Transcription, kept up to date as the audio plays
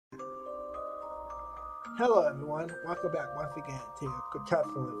Hello everyone, welcome back once again to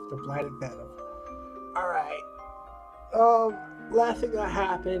Quintessence Blighted Venom. Alright, last thing that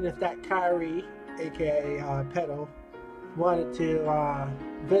happened is that Kyrie, aka Petal, wanted to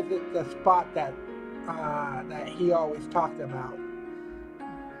visit the spot that he always talked about.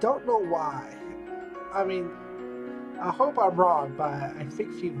 Don't know why. I mean, I hope I'm wrong, but I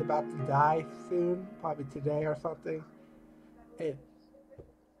think she's about to die soon, probably today or something. It,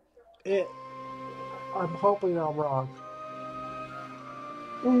 it, I'm hoping I'm wrong.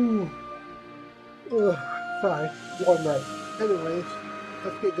 Ooh. Ugh, sorry, one night. Anyways,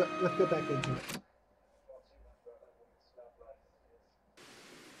 let's get back into it.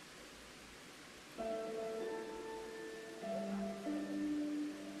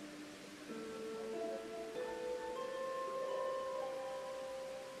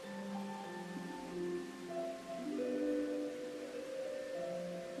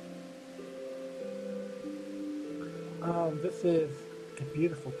 This is a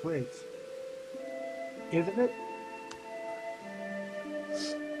beautiful place, isn't it?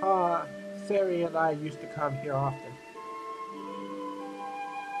 Uh, Sari and I used to come here often.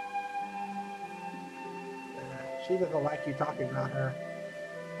 She doesn't like you talking about her.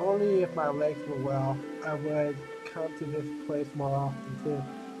 Only if my legs were well, I would come to this place more often too.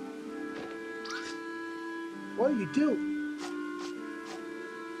 What do you do?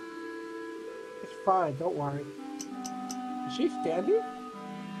 It's fine, don't worry. Is she standing?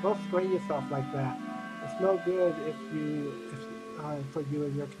 Don't strain yourself like that. It's no good for you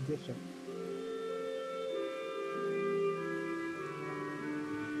in your condition.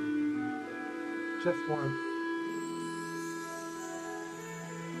 Just once.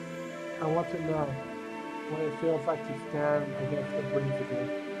 I want to know what it feels like to stand against the breeze again.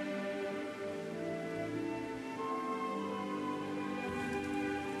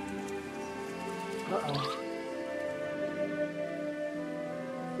 Uh-oh.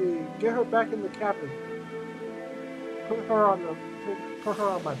 See, get her back in the cabin. Put her on the put her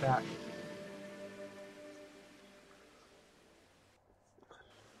on my back.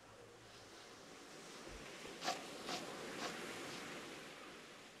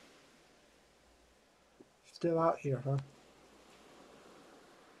 Still out here, huh?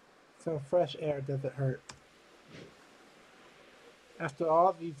 Some fresh air doesn't hurt. After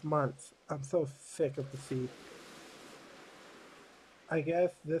all these months, I'm so sick of the sea. I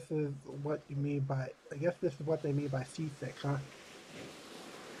guess this is what you mean by I guess this is what they mean by seasick, huh?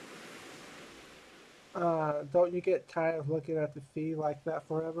 Don't you get tired of looking at the sea like that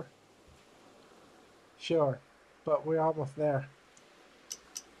forever? Sure, but we're almost there.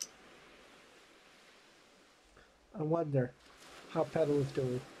 I wonder how Petal is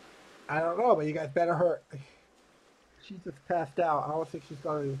doing. I don't know, but you guys better hurt. She just passed out. I don't think she's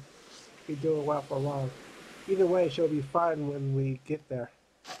going to be doing well for long. Either way, she'll be fine when we get there.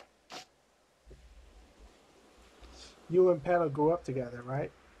 You and Petal grew up together,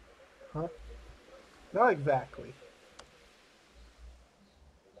 right? Huh? Not exactly.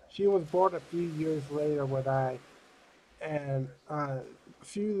 She was born a few years later when and a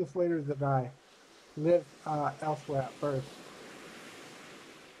few years later than I, lived elsewhere at first.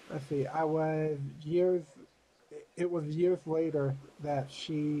 Let's see, it was years later that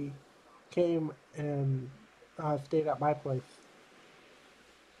she came and stayed at my place.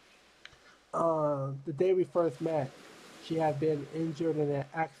 The day we first met, she had been injured in an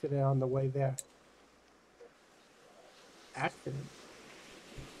accident on the way there. Accident?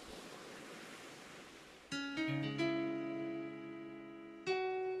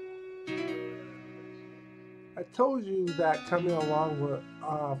 I told you that coming along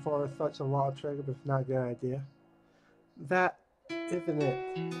for such a long trip is not a good idea. That isn't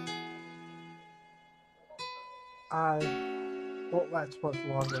it. I won't last much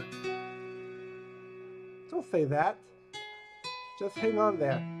longer. Don't say that. Just hang on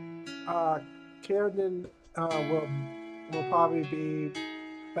there. Uh, Karen will probably be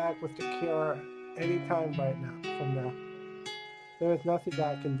back with the cure anytime right now from now. There is nothing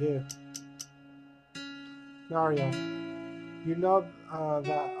that I can do. Naria, you know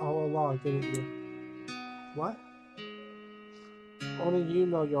that all along, didn't you? What? Only you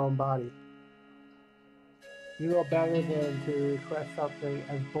know your own body. You know better than to request something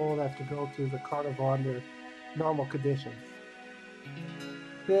as bold as to go to the carnival under normal conditions.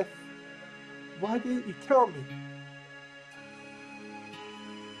 This, why didn't you tell me?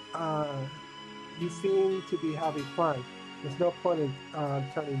 Uh, you seem to be having fun. There's no point in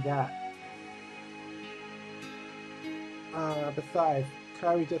turning that. Besides,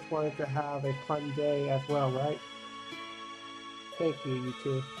 Kyrie just wanted to have a fun day as well, right? Thank you, you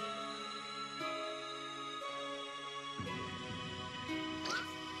two.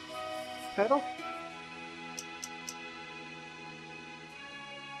 Petal?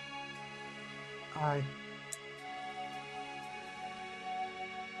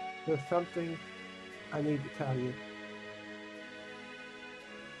 There's something I need to tell you.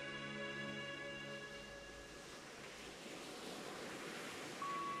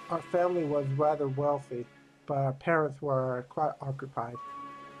 Our family was rather wealthy, but our parents were quite occupied.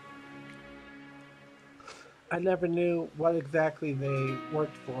 I never knew what exactly they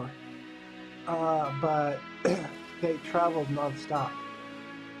worked for, but they traveled nonstop.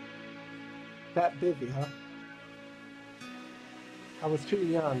 That busy, huh? I was too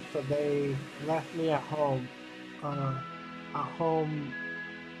young, so they left me at home. Uh, at home,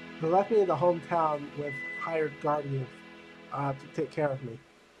 they left me in the hometown with hired guardians to take care of me.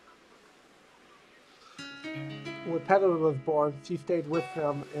 When Petal was born, she stayed with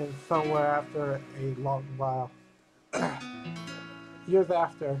them in somewhere after a long while. Years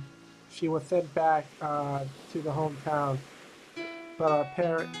after, she was sent back to the hometown, but our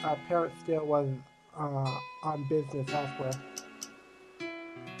parents still was on business elsewhere.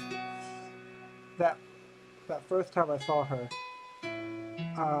 That that first time I saw her,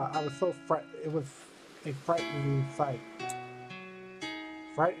 I was so it was a frightening sight.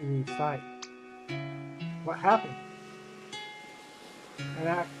 Frightening sight. What happened? An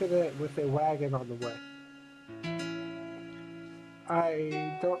accident with a wagon on the way.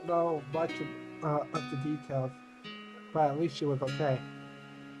 I don't know much of the details, but at least she was okay.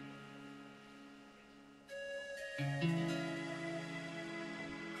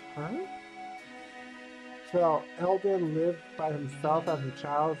 Huh? So Eldon lived by himself as a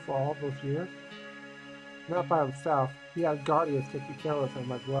child for all those years? Not by himself. He had guardians taking care of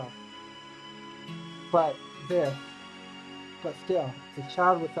him as well. But this, but still, a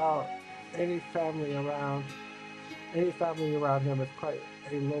child without any family around, any family around him is quite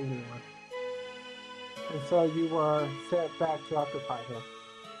a lonely one. And so you were sent back to occupy him.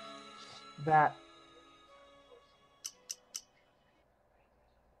 That,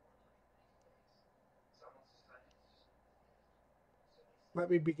 let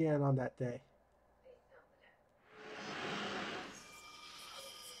me begin on that day.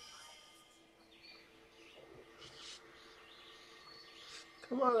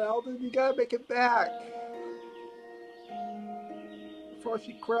 Come on, Eldon, you gotta make it back before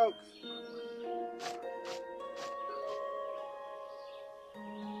she croaks.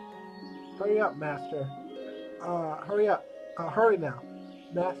 Hurry up, Master. Hurry up. Hurry now.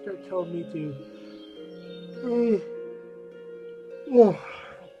 Master told me to. Mm.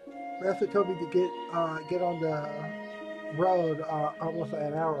 Master told me to get on the road almost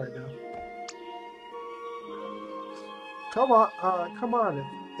an hour ago. Come on.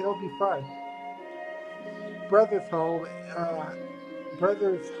 It'll be fun. Brother's home. Uh,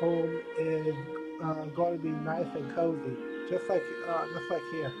 Brother's home is going to be nice and cozy, just like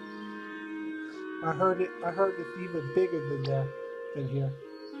here. I heard it's even bigger than here.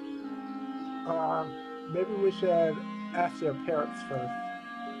 Maybe we should ask their parents first.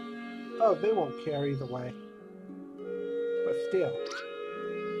 Oh, they won't care either way. But still,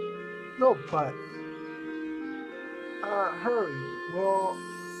 no buts. Hurry.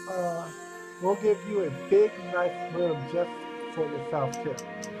 Uh, we'll give you a big, nice room just for yourself too.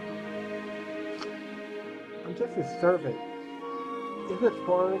 I'm just a servant. Is it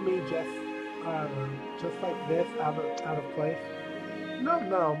spoiling me just like this, out of place?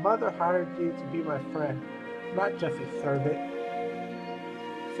 No. Mother hired you to be my friend, not just a servant.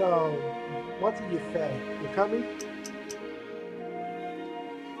 So, what do you say? You coming?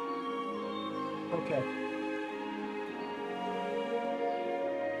 Okay.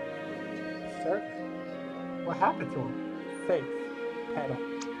 Servant? What happened to him? Thanks, Petal.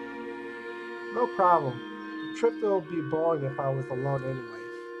 No problem. The trip will be boring if I was alone anyways.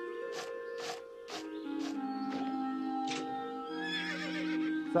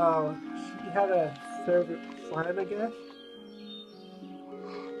 So, she had a servant friend, I guess?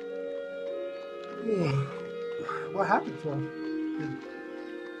 What happened to him?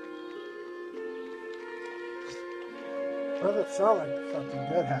 Doesn't sound like something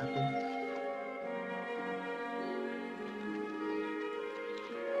good happened.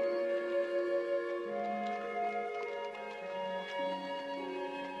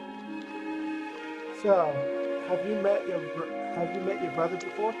 So, have you met your brother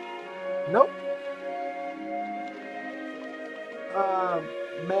before? Nope. Um,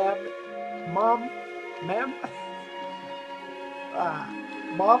 ma'am, mom, ma'am, uh,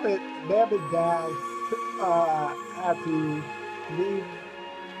 ma'am and dad had to leave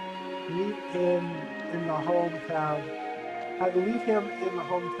in the hometown had to leave him in the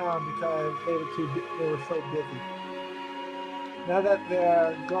hometown because they were so busy. Now that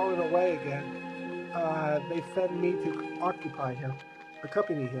they're going away again, they send me to occupy him,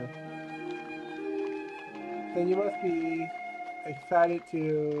 accompany him. So you must be excited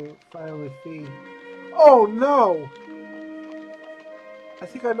to finally see. Oh no! I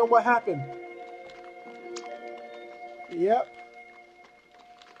think I know what happened. Yep.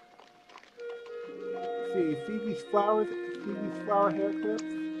 See these flowers? See these flower hair clips?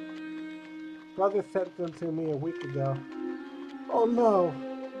 Brother sent them to me a week ago. Oh no!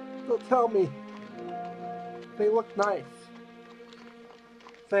 Don't tell me. They look nice.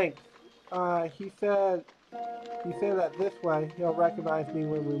 Thanks. He said that this way he'll recognize me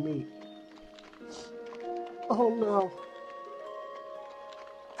when we meet. Oh no.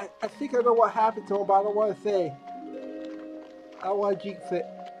 I think I know what happened to him, but I don't want to say. I don't want to jinx it.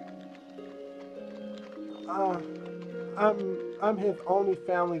 Uh, I'm his only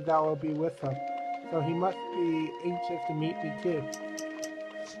family that will be with him, so he must be anxious to meet me too.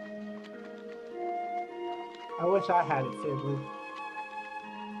 I wish I had a sibling.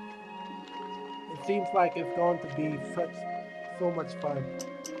 It seems like it's going to be so much fun.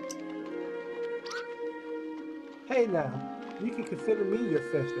 Hey now, you can consider me your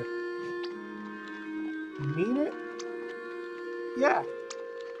sister. You mean it? Yeah.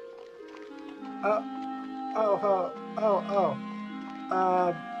 Uh, oh.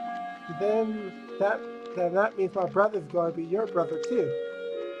 Uh, then that means my brother's going to be your brother too.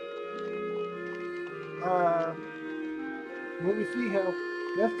 Uh, when we see him,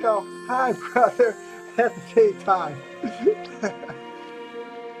 let's go, hi brother, at the same time.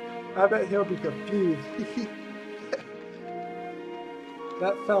 I bet he'll be confused.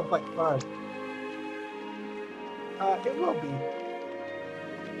 That sounds like fun. It will be.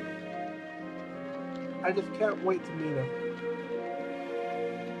 I just can't wait to meet him.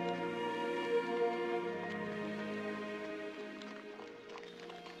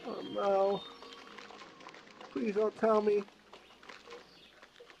 Oh no. Please don't tell me.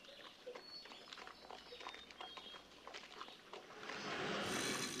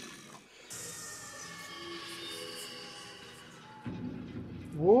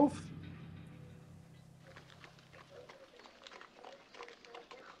 Wolf?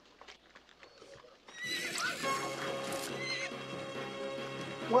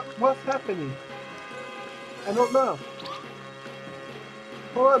 What's happening? I don't know.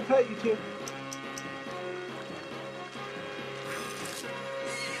 Hold on tight, you two.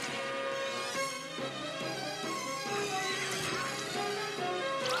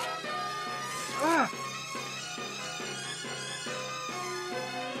 Ah!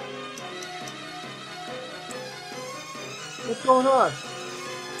 What's going on?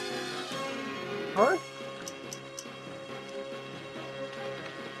 Huh?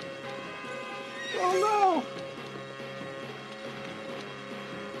 Oh no!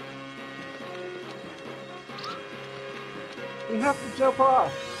 We have to jump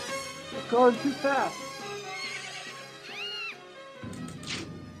off. It's going too fast.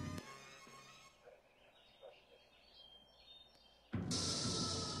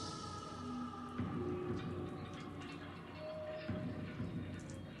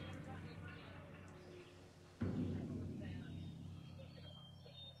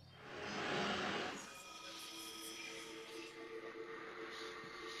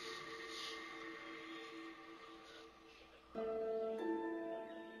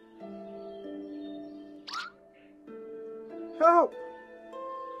 Help!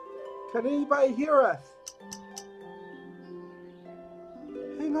 Can anybody hear us?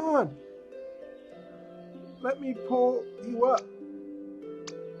 Hang on. Let me pull you up.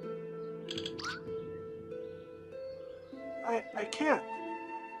 I can't.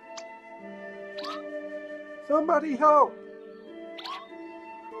 Somebody help!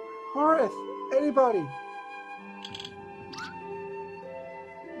 Horace! Anybody!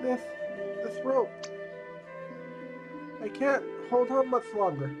 This rope. I can't hold on much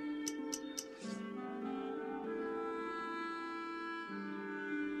longer.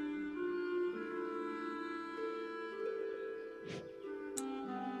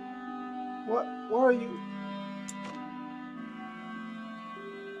 What are you?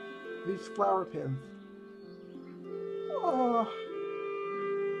 These flower pins. Oh,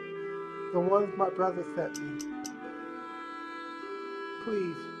 the ones my brother sent me.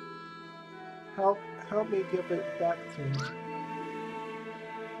 Please, help me give it back to him.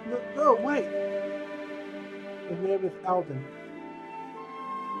 No, wait. His name is Alden.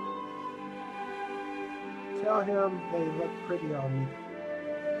 Tell him they look pretty on me.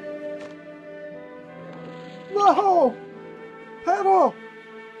 No!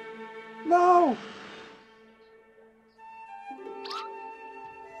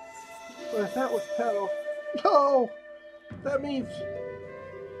 means...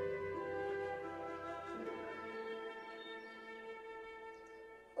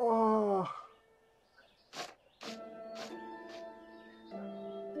 Oh...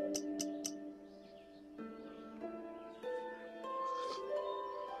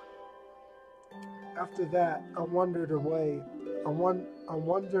 After that, I wandered away. I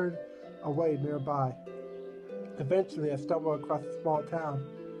wandered away nearby. Eventually, I stumbled across a small town,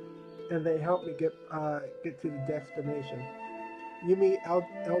 and they helped me get to the destination. You mean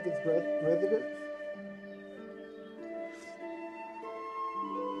Elder's residence?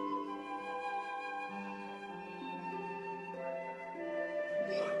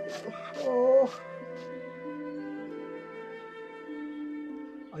 Oh,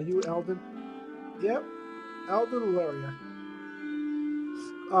 are you Eldon? Yep, Eldon Luria.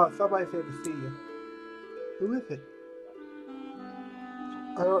 Oh, somebody's here to see you. Who is it?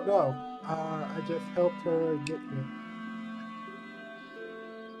 I don't know. I just helped her get here.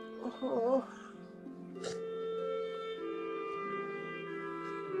 Oh.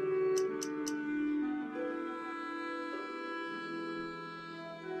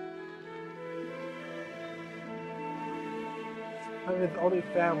 I'm his only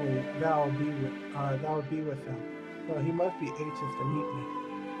family that will be with him. So he must be anxious to meet me.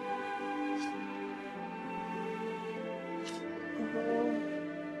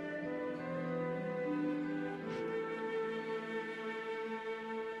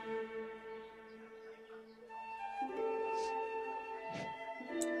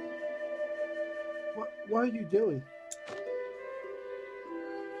 What are you doing?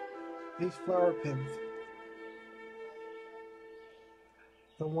 These flower pins.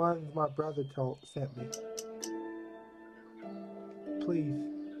 The ones my brother sent me. Please,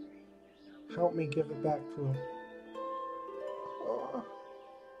 help me give it back to him. Oh.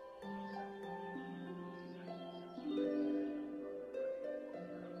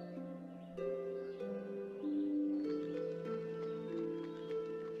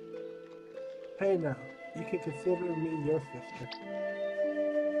 Hey now, you can consider me your sister.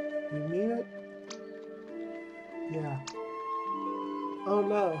 You mean it? Yeah. Oh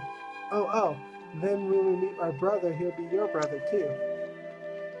no. Oh. Then when we meet my brother, he'll be your brother too.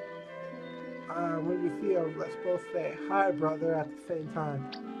 When we see him, let's both say, "Hi, brother," at the same time.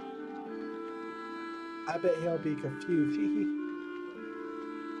 I bet he'll be confused.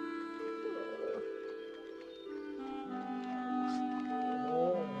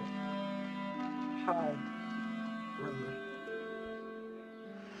 Oh. Hi, brother.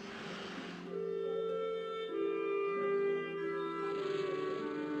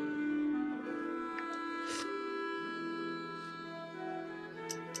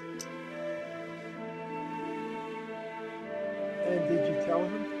 And did you tell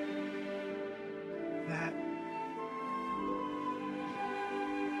him that?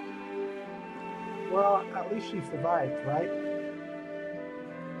 Well, at least she survived, right?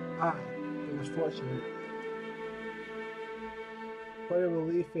 It was fortunate. What a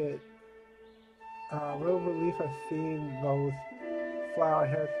relief of seeing those flower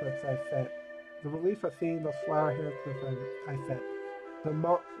hair clips I sent. The relief of seeing those flower hair clips I sent.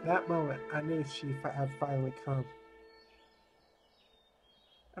 That moment, I knew she had finally come.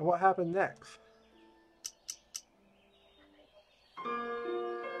 And what happened next?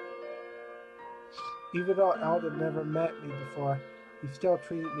 Even though Eldon never met me before, he still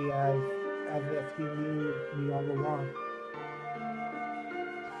treated me as if he knew me all along.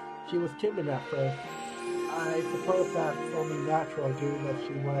 She was timid at first. I suppose that's only natural given that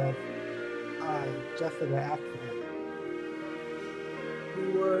she was just in an accident.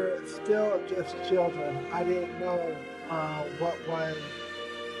 We were still just children. I didn't know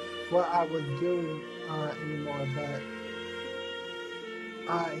what I was doing anymore, but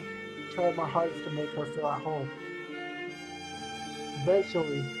I tried my hardest to make her feel at home.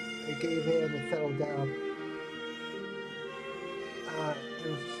 Eventually, it gave in and settled down,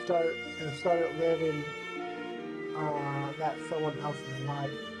 and started living that someone else's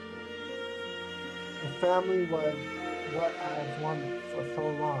life. The family was what I've wanted for so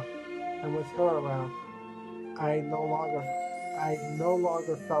long, and with her around, I no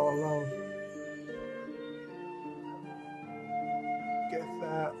longer felt alone.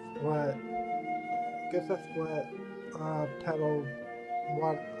 Guess that's what Petal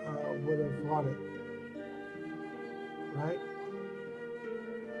would have wanted, right?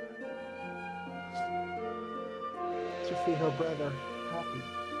 To see her brother happy,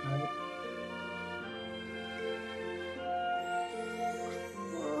 right?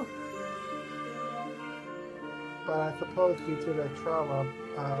 But I suppose due to the trauma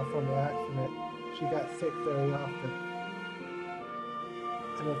from the accident, she got sick very often.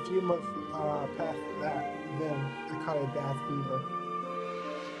 And a few months past that, then I caught a bad fever.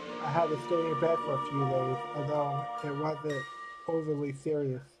 I had to stay in bed for a few days, although it wasn't overly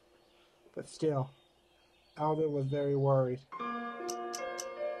serious. But still, Alden was very worried.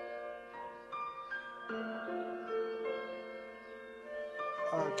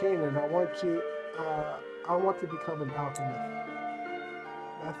 Kanan, I want to become an alchemist.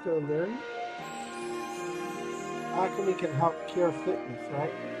 Master O'Leary? Alchemy can help cure sickness,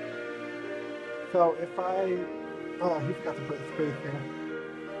 right? So if I, oh, he forgot to put his space there.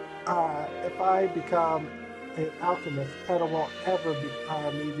 If I become an alchemist, Petal won't ever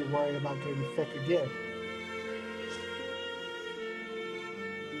need to worry about getting sick again.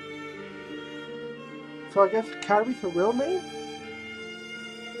 So I guess Kyrie's a real name?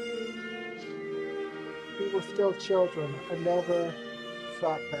 We were still children. I never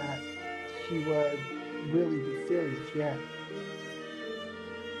thought that he would really be serious yet.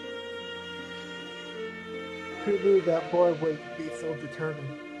 Who knew that boy would be so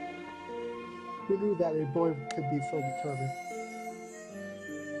determined? Who knew that a boy could be so determined?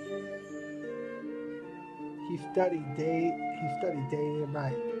 He studied day and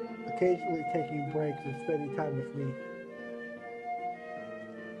night, occasionally taking breaks and spending time with me.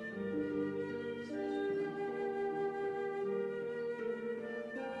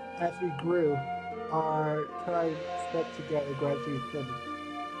 As we grew, our time spent together gradually thinning.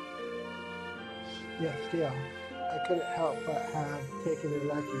 Yet still, I couldn't help but have taken a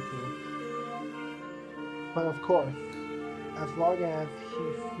liking to him. But of course, as long as he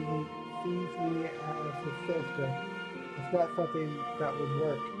sees me as his sister, it's not something that would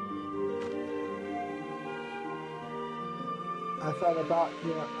work. I thought about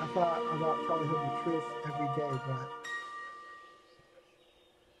telling him the truth every day, but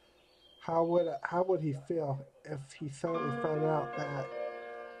how would he feel if he suddenly found out that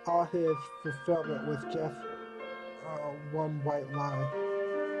all his fulfillment was just one white lie?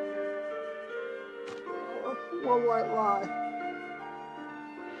 One white lie.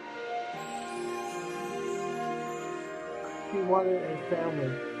 He wanted a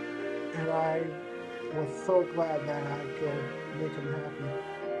family, and I was so glad that I could make him happy.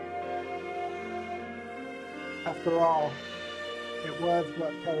 After all, it was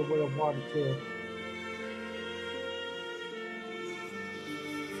what Petal would have wanted too.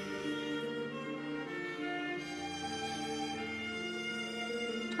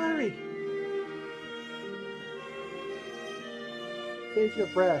 Kyrie, save your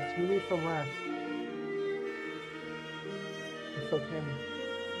breath. You need some rest. It's okay.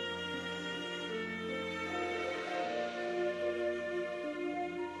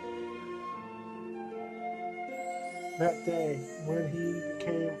 That day, when he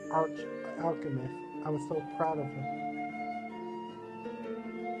became arch alchemist, I was so proud of him.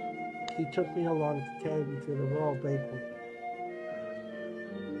 He took me along to tend to the royal banquet.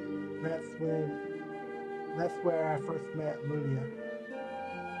 That's where I first met Lunia.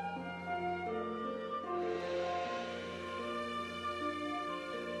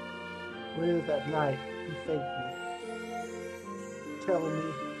 When it was at night, he thanked me, telling me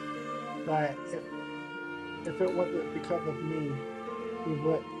that if it wasn't because of me, he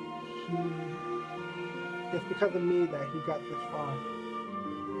would he it's because of me that he got this far.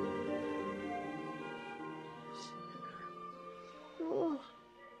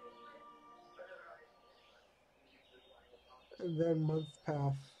 And then months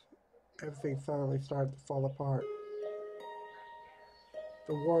passed. Everything suddenly started to fall apart.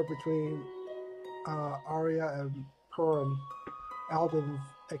 The war between Arya and Purim, Alden's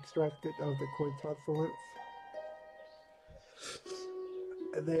extracted of the Quintessence,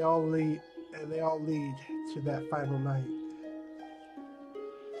 and they all lead to that final night.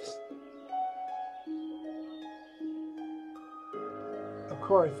 Of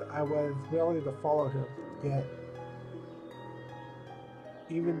course, I was willing to follow him, yet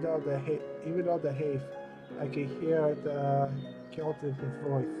even though the haste, I could hear the guilt in his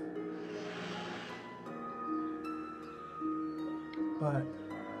voice. But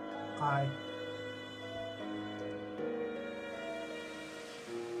I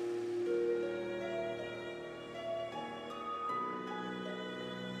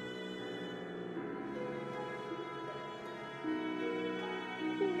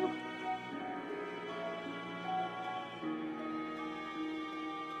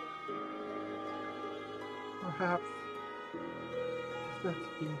perhaps it's meant to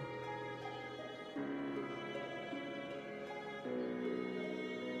be.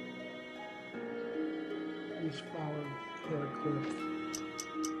 These flower hair clips.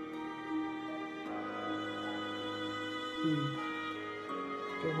 Please.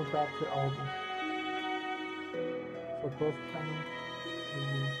 Give her back to Alden. For both Penny and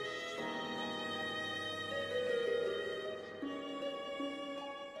me.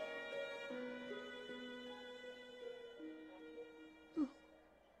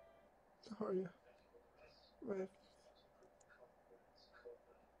 How are you? Right.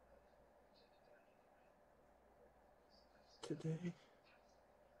 Today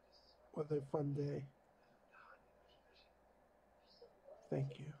was a fun day.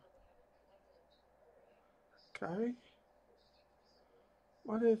 Thank you. Kyrie?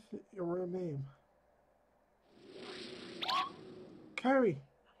 What is your real name? Kyrie!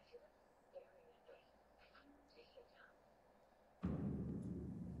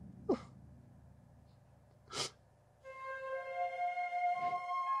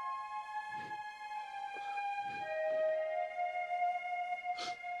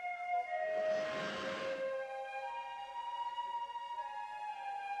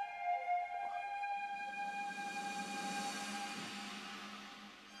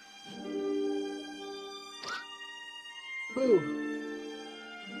 Boo!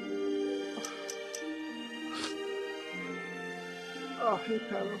 Oh, hey,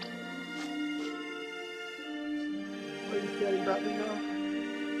 Pedal. Are you feeling better now?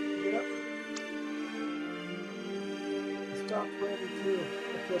 Yep. Stop running too.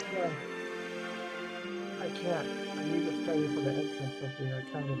 It's okay. I can't. I need to study for the entrance of the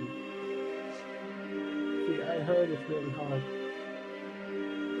academy. See, I heard it's really hard.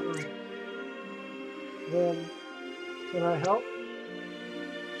 Then, can I help?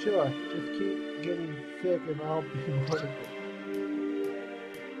 Sure. Just keep getting sick and I'll be wonderful.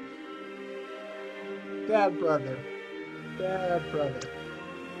 Bad brother. Bad brother.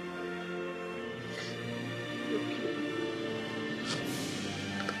 You're cute.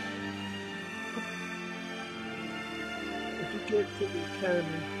 If you get to the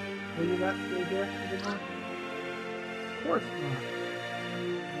academy, will you not stay here anymore? Of course not.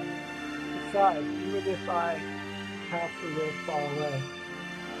 Besides, even if I have to live far away,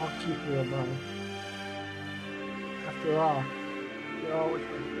 I'll keep you alive. After all, you're always my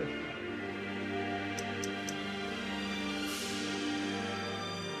sister.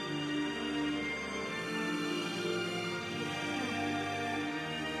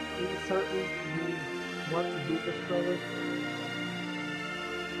 Are you certain you want to do this, brother?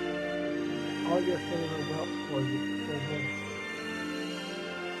 All your saying are well for you, for him.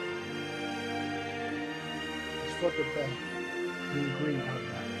 It's for the best. We agree on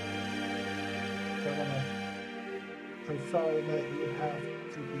that. I'm sorry that you have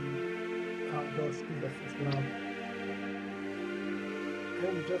to be go through this as well.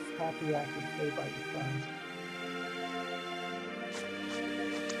 I'm just happy I can stay by your side.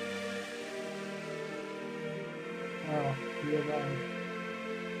 Well, you and I,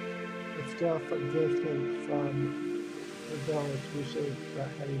 it's still some distance from the village. We should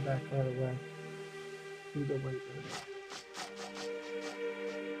start heading back right away. Either way, then.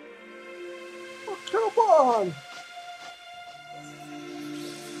 Oh, come on!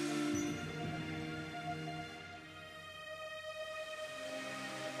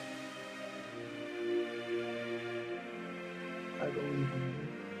 I believe in you.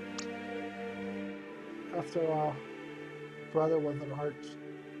 After all, brother was an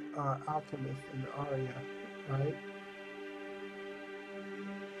alchemist in the area, right?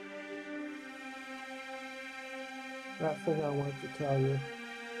 That thing I wanted to tell you,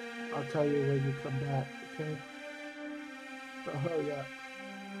 I'll tell you when you come back, okay? But hurry up.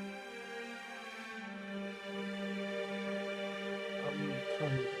 I'm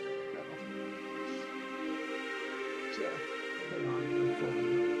coming now. Just hang on here for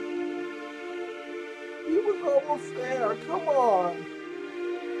me. He was almost there, come on!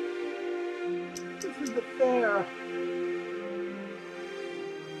 This isn't fair.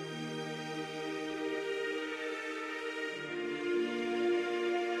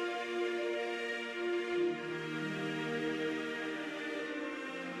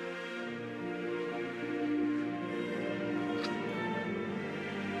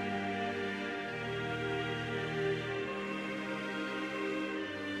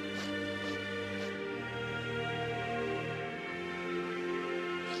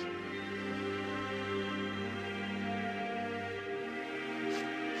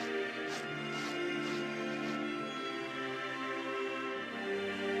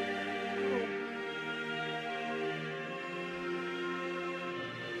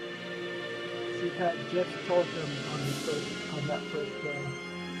 She had just told him on that first day.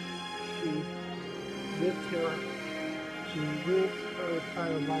 She lived her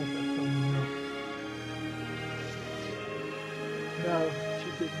entire life as someone else. No, she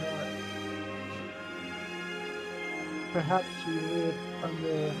did not. Perhaps she lived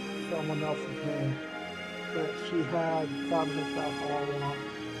under someone else's name, but she had found herself all along.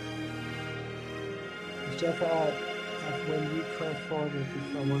 It's just as when you transform into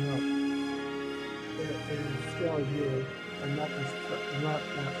someone else, it is still you, and not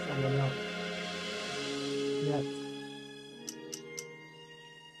that someone else. Yet,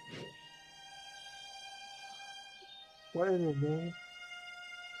 what in the name?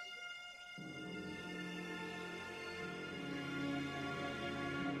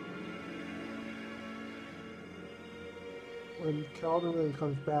 When Calderon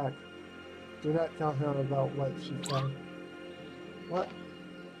comes back, do not tell her about what she said. What?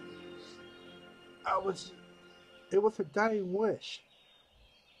 It was a dying wish.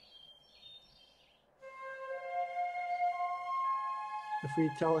 If we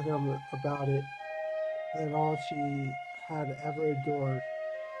tell him about it, then all she had ever endured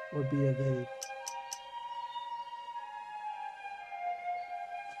would be a vain.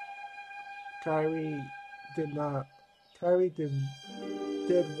 Kyrie did not. Kyrie did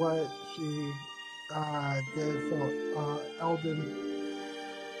what she did, so Eldon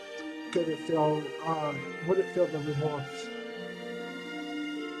couldn't feel wouldn't feel the remorse.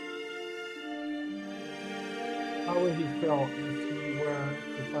 How would he feel if he were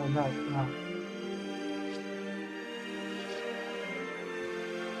to find out that?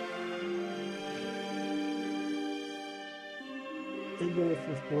 Ignorance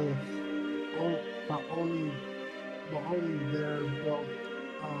is bliss. But only there will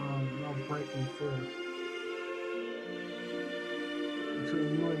no breaking through. Between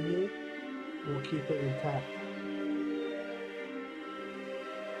you and me, we'll keep it intact.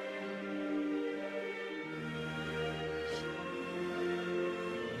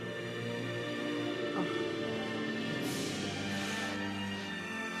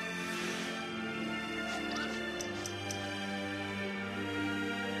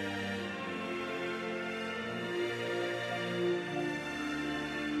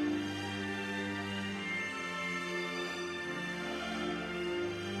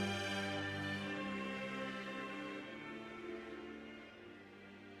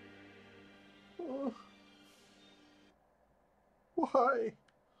 Why?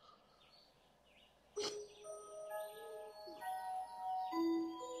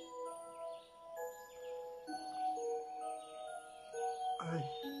 I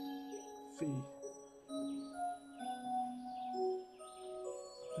see.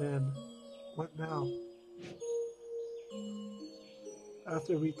 Then, what now?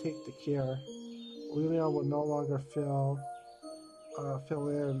 After we take the cure, Leon will no longer fill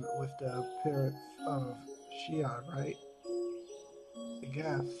in with the appearance of Shion, right? I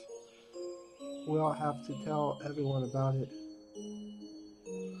guess. We'll have to tell everyone about it.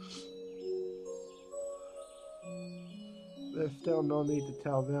 There's still no need to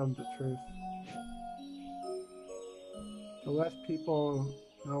tell them the truth. The less people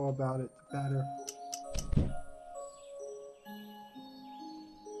know about it, the better.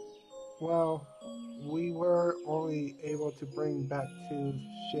 Well, we were only able to bring back 2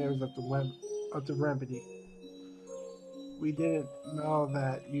 shares of the remedy. We didn't know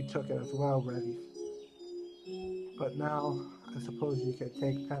that you took it as well, Reddy. But now, I suppose you can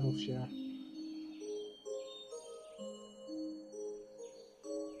take Pedal's share.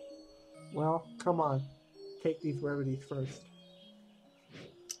 Well, come on. Take these remedies first.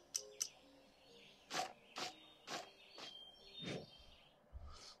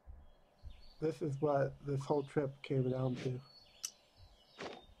 This is what this whole trip came down to.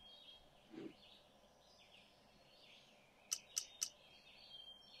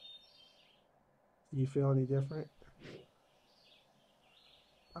 Do you feel any different?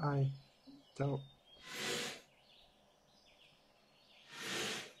 I don't.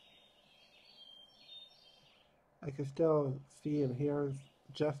 I can still see and hear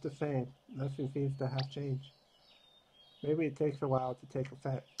just the same. Nothing seems to have changed. Maybe it takes a while to take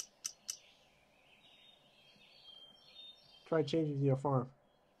effect. Try changing your form.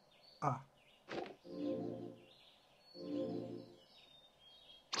 Ah.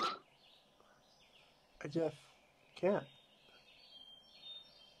 I just can't.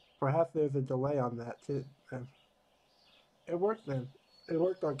 Perhaps there's a delay on that too. It worked then. It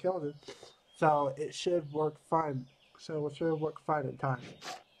worked on Keldon. So it should work fine. So it should work fine in time.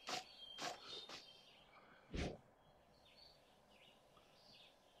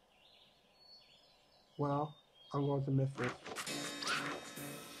 Well, I'm going to miss this.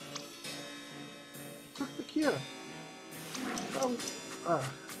 Took the cure.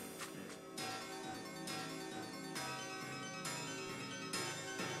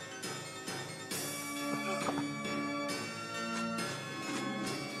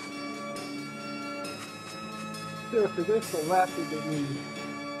 Seriously, this is the last thing they need.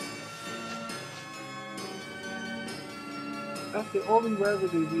 That's the only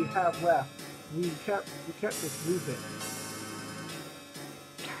remedy we have left. We can't just lose it.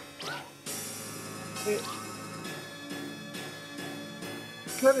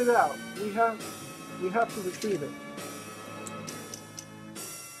 Cut it out. We have to retrieve it.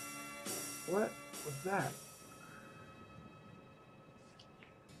 What was that?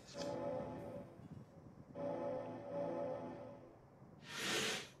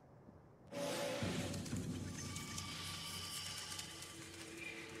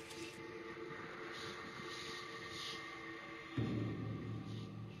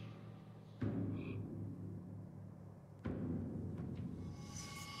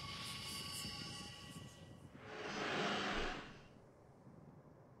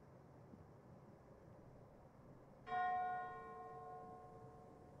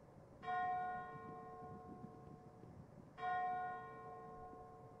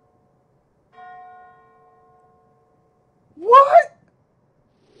 What?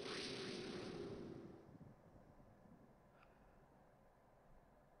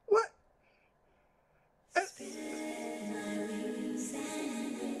 What?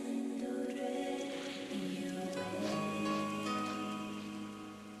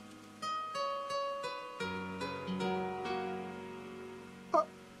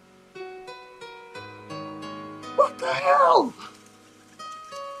 What the hell?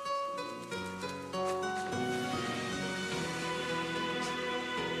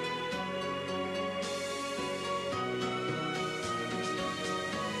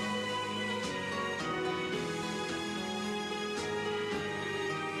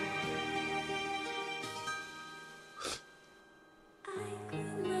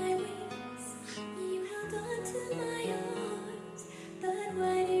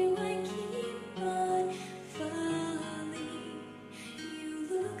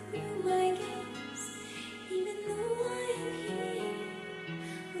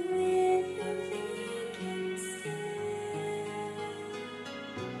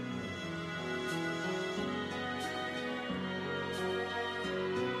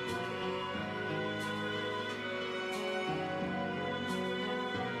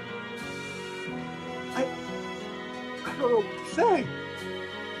 I don't know what to say.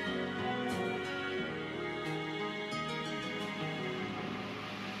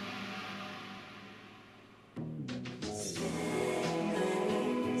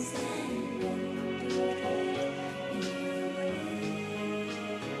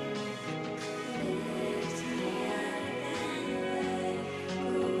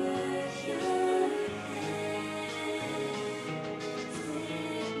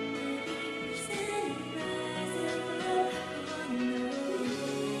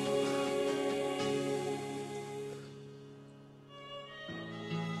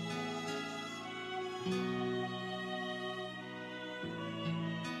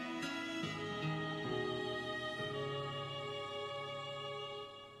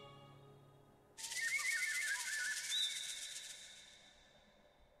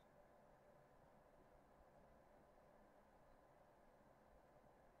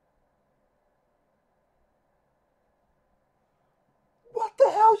 What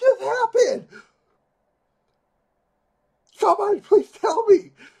the hell just happened? Somebody please tell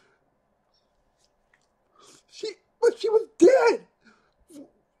me. She was dead.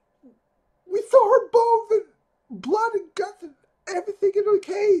 We saw her bones and blood and guts and everything in the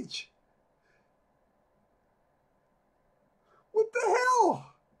cage. What the hell?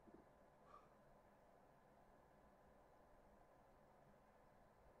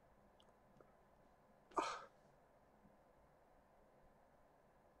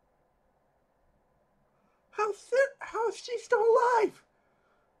 How is she still alive?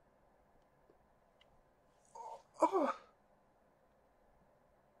 Oh.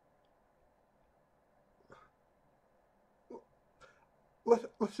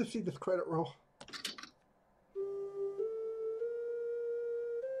 Let's just see this credit roll.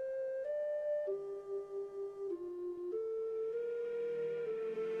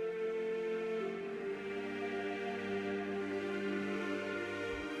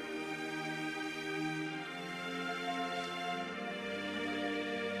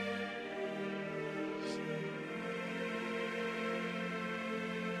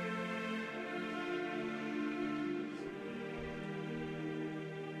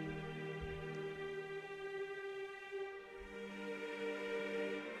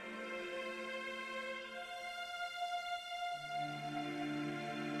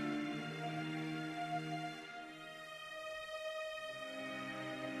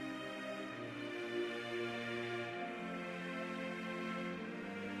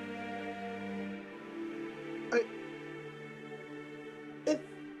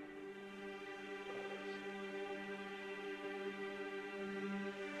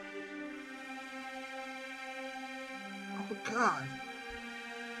 God.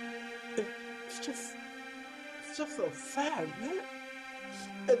 It's just so sad, man.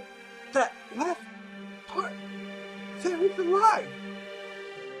 And that last part, Sammy's alive.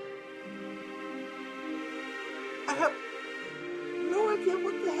 I have no idea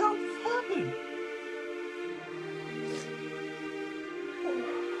what the hell just happened.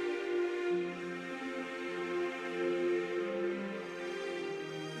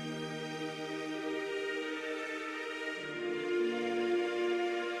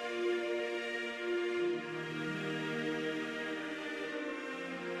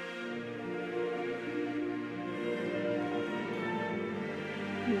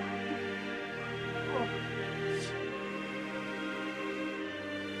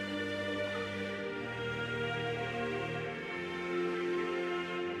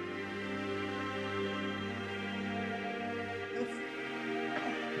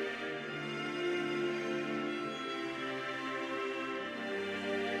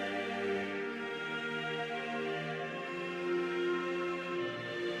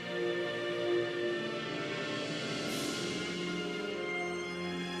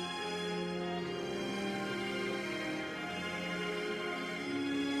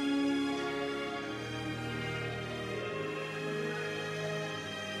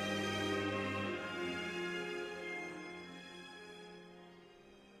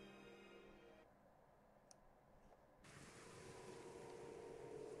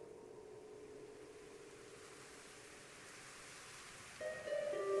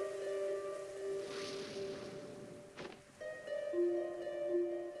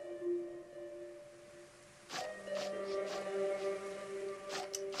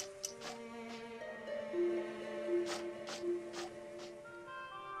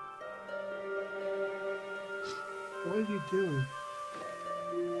 What are you doing?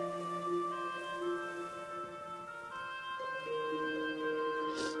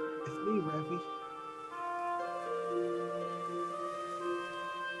 It's me, Revy.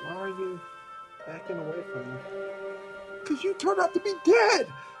 Why are you backing away from me? Because you turned out to be dead!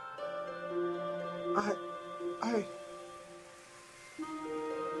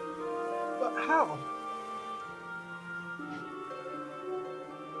 But how?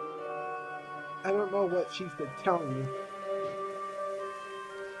 I don't know what she's been telling you.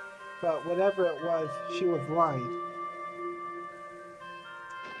 But whatever it was, she was lying.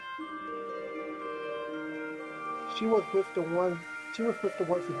 She was with the ones who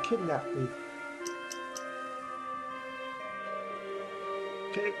kidnapped me.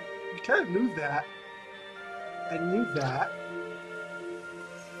 Okay, you kind of knew that. I knew that.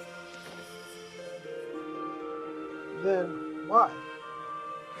 Then why?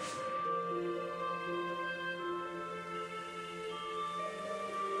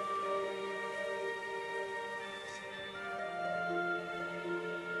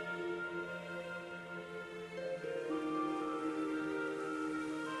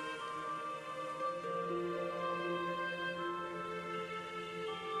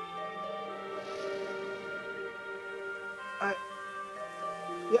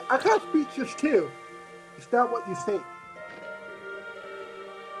 I got speechless too. It's not what you think.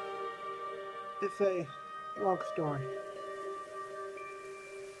 It's a long story.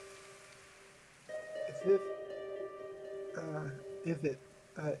 Is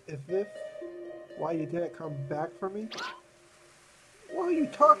this why you didn't come back for me? What are you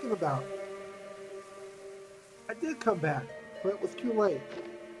talking about? I did come back, but it was too late.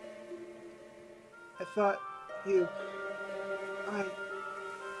 I thought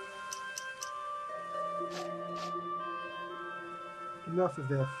Enough of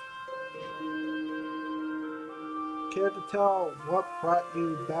this. Care to tell what brought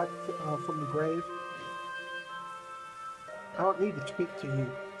you back from the grave? I don't need to speak to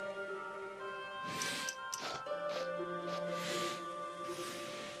you.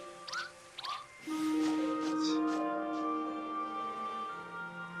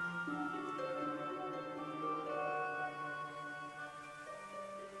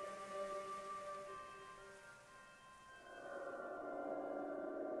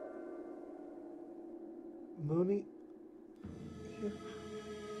 Mooney?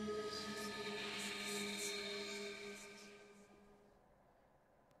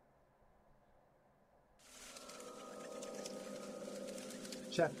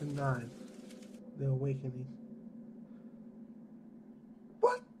 Chapter 9, The Awakening.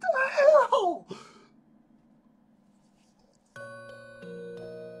 What the hell?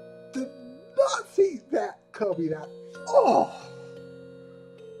 Did not see that coming out. Oh!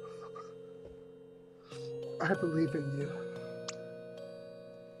 I believe in you.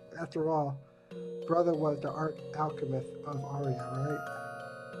 After all, brother was the alchemist of Arya, right?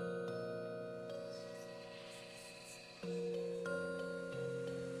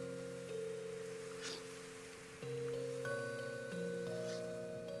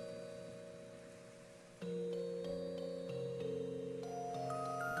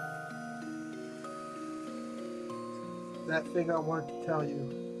 That thing I wanted to tell you,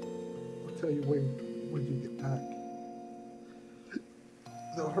 I'll tell you when you get back.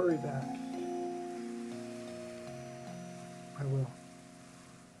 So hurry back. I will.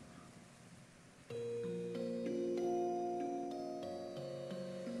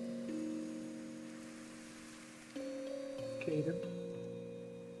 Caden.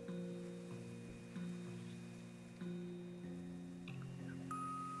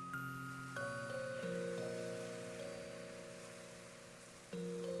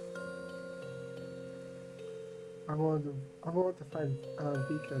 I'm going to find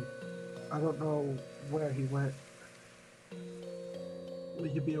Beacon. I don't know where he went. Will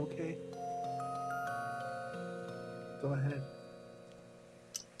you be okay? Go ahead.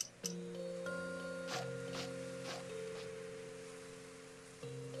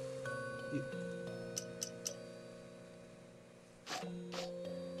 You,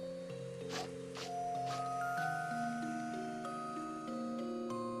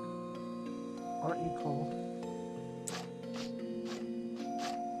 aren't you cold?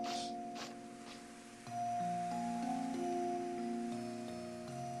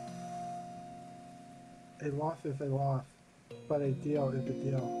 A loss is a loss, but a deal is a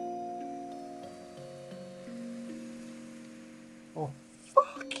deal. Oh,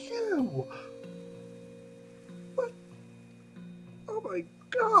 fuck you! What? Oh my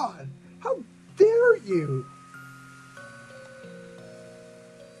god! How dare you!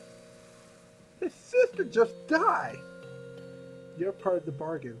 His sister just died! You're part of the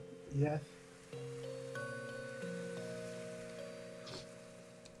bargain, yes?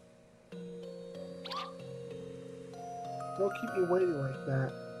 Don't keep me waiting like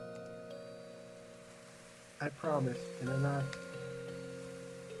that. I promise, and then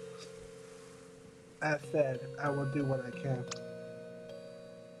as said, I will do what I can.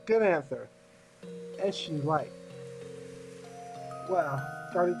 Good answer. As she like. Well,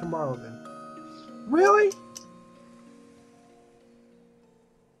 starting tomorrow then. Really?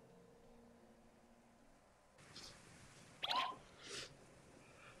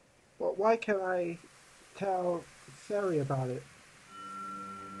 Well, why can't I tell Sari about it?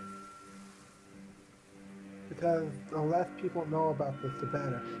 Because the less people know about this, the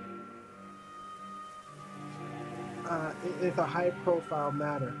better. It is a high-profile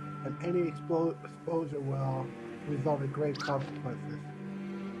matter, and any exposure will result in grave consequences.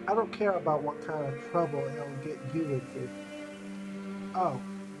 I don't care about what kind of trouble it'll get you into. Oh,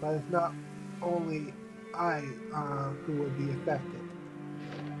 but it's not only I who would be affected.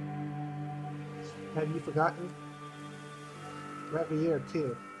 Have you forgotten? Revier,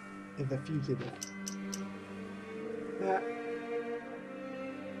 too, is a fugitive. That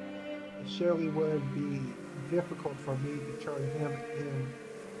surely would be difficult for me to turn him in.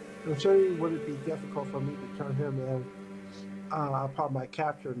 It surely wouldn't be difficult for me to turn him in upon my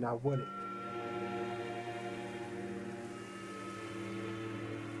capture, now would it?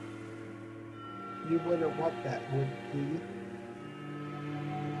 You wouldn't want that, would you?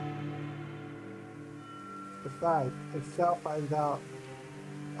 Besides, if Sal finds out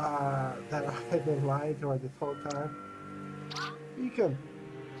that I've been lying to her this whole time, you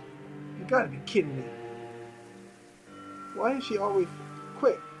gotta be kidding me. Why is she always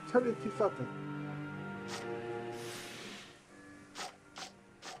quick? Turn into something.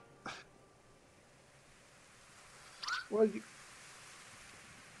 What are you?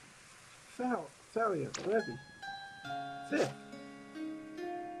 Sally, Levy, Sis.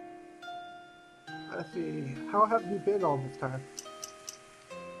 I see. How have you been all this time?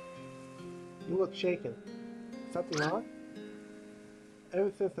 You look shaken. Something wrong?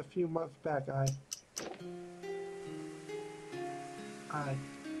 Ever since a few months back, I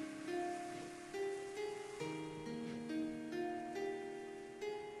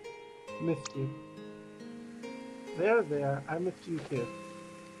missed you. There, I missed you too.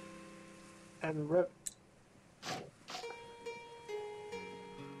 And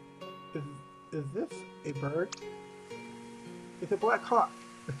is this a bird? It's a black hawk.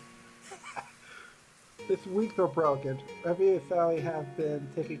 Its wings are broken. Revy and Sally have been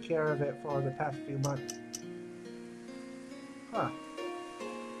taking care of it for the past few months. Huh.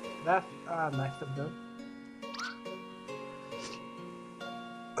 That's nice of them.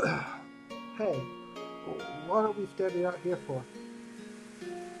 Hey, what are we standing out here for?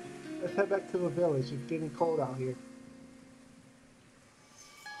 Let's head back to the village. It's getting cold out here.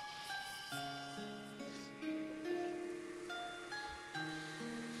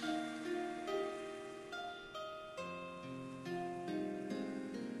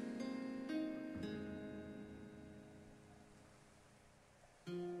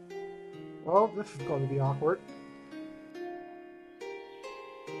 Well, this is going to be awkward.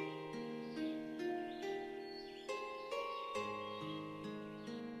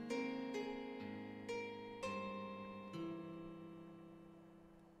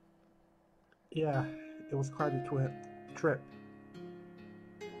 Yeah, it was quite a trip.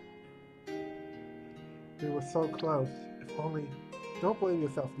 We were so close. If only... Don't blame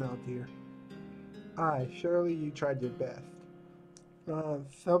yourself now, dear. Aye, surely you tried your best.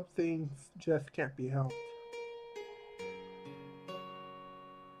 Some things just can't be helped.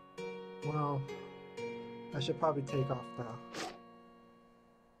 Well, I should probably take off now.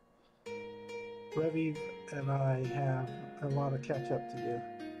 Revies and I have a lot of catch up to do.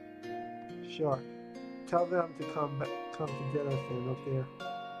 Sure. Tell them to come to dinner soon, okay?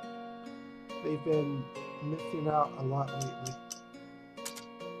 They've been missing out a lot lately.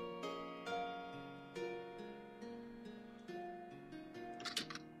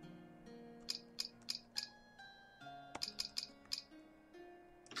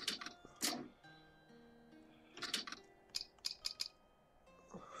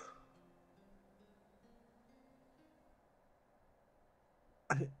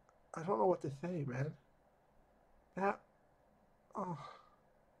 I, I don't know what to say, man. That, oh,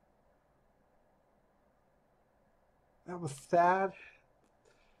 that was sad.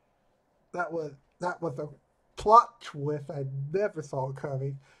 That was that was a plot twist I never saw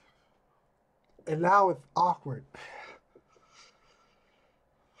coming, and now it's awkward.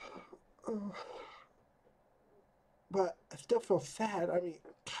 Oh, but I still feel sad. I mean,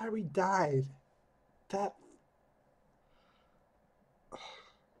 Kyrie died. That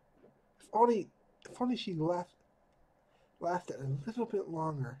if only if only she lasted a little bit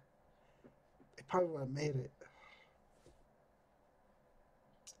longer, they probably would have made it.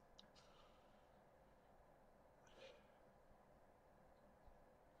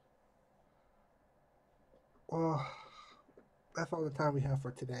 Well, that's all the time we have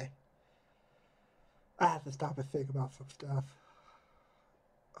for today. I have to stop and think about some stuff.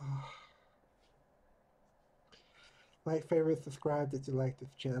 Oh, like, favorite, subscribe if you like this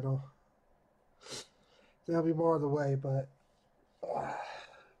channel. There'll be more on the way, but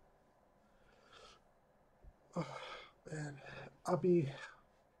oh, man, I'll be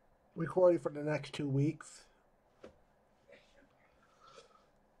recording for the next 2 weeks.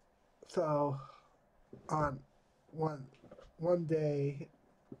 So on one one day,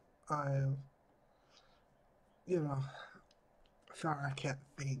 I'm, you know, sorry I can't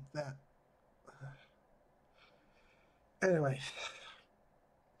think that. Anyway,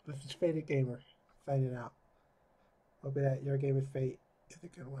 this is Faded Gamer signing out. Hope that your game is fate is a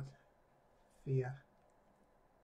good one. See ya.